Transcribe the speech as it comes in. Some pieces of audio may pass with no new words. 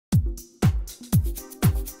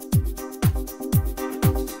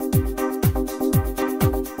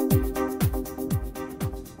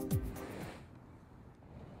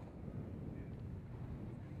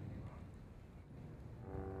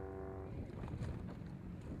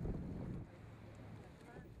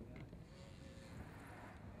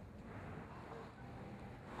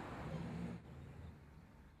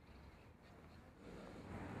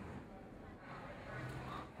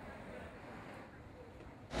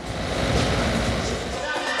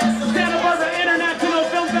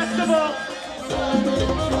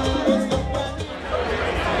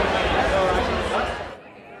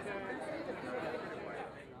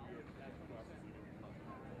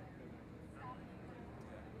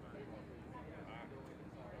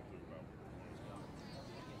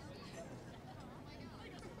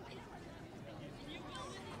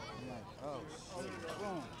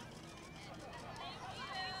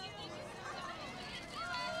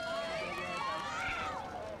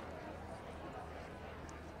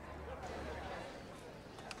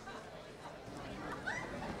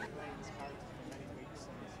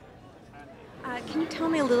Can you tell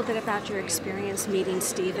me a little bit about your experience meeting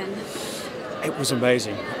Stephen? It was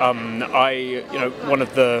amazing. One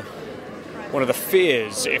of the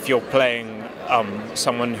fears if you're playing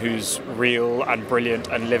someone who's real and brilliant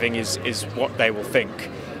and living is what they will think.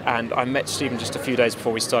 And I met Stephen just a few days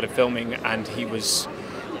before we started filming, and he was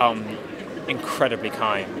incredibly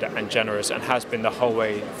kind and generous, and has been the whole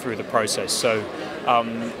way through the process. So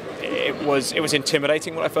it was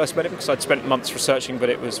intimidating when I first met him, because I'd spent months researching, but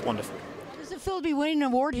it was wonderful. How does it feel to be winning an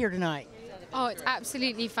award here tonight? Oh, it's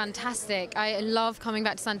absolutely fantastic. I love coming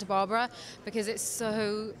back to Santa Barbara because it's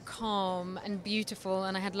so calm and beautiful,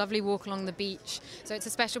 and I had a lovely walk along the beach. So it's a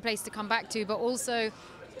special place to come back to, but also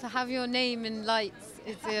to have your name in lights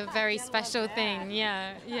is a very special thing.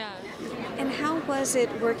 Yeah. And how was it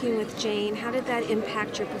working with Jane? How did that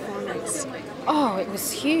impact your performance? Oh, it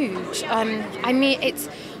was huge.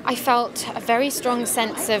 I felt a very strong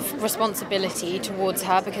sense of responsibility towards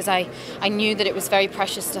her, because I knew that it was very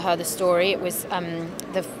precious to her, the story. It was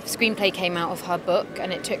the screenplay came out of her book,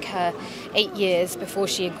 and it took her 8 years before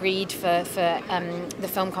she agreed for the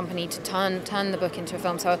film company to turn the book into a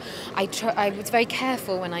film. So I was very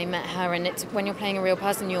careful when I met her, and it's when you're playing a real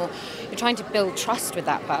person, you're trying to build trust with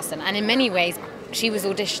that person, and in many ways she was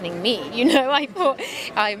auditioning me, you know. I thought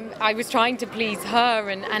I was trying to please her,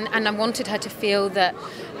 and I wanted her to feel that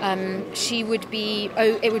it would be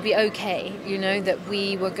okay, you know, that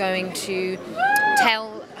we were going to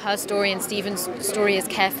tell her story and Stephen's story as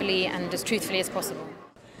carefully and as truthfully as possible.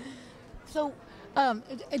 So,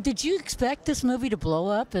 did you expect this movie to blow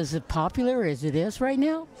up as popular as it is right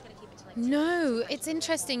now? No, it's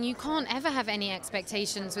interesting. You can't ever have any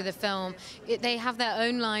expectations with a film. They have their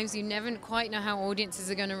own lives. You never quite know how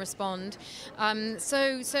audiences are going to respond.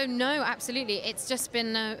 So no, absolutely. It's just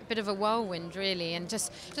been a bit of a whirlwind, really, and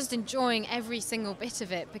just enjoying every single bit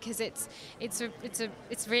of it, because it's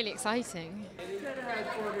really exciting.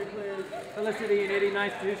 Felicity and Eddie,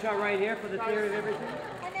 nice to shot right here for the theory of everything.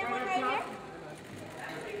 And then one right here.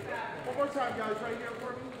 One more time, guys, right here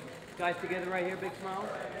for me. Guys together right here, big smile.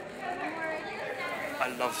 I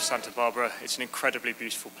love Santa Barbara. It's an incredibly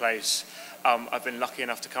beautiful place. I've been lucky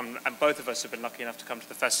enough to come, and both of us have been lucky enough to come to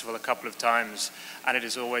the festival a couple of times, and it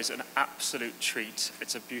is always an absolute treat.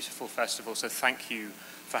 It's a beautiful festival, so thank you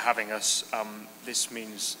for having us. This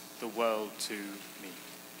means the world to me.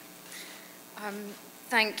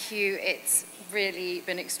 Thank you. It's really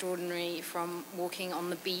been extraordinary, from walking on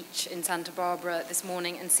the beach in Santa Barbara this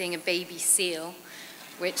morning and seeing a baby seal,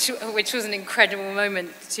 which was an incredible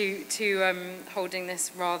moment, to holding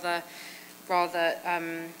this rather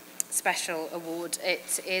special award.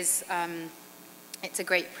 It's a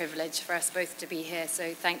great privilege for us both to be here,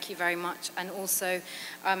 so thank you very much. And also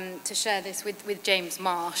to share this with James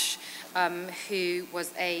Marsh, who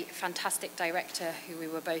was a fantastic director who we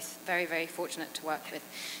were both very, very fortunate to work with.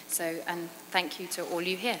 So, and thank you to all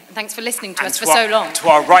you here. And thanks for listening to us for so long. To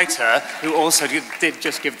our writer, who also did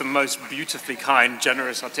just give the most beautifully kind,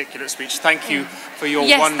 generous, articulate speech. Thank you for your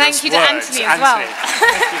wondrous words. Yes, thank you to Anthony as well.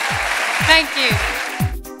 Thank you. Thank you.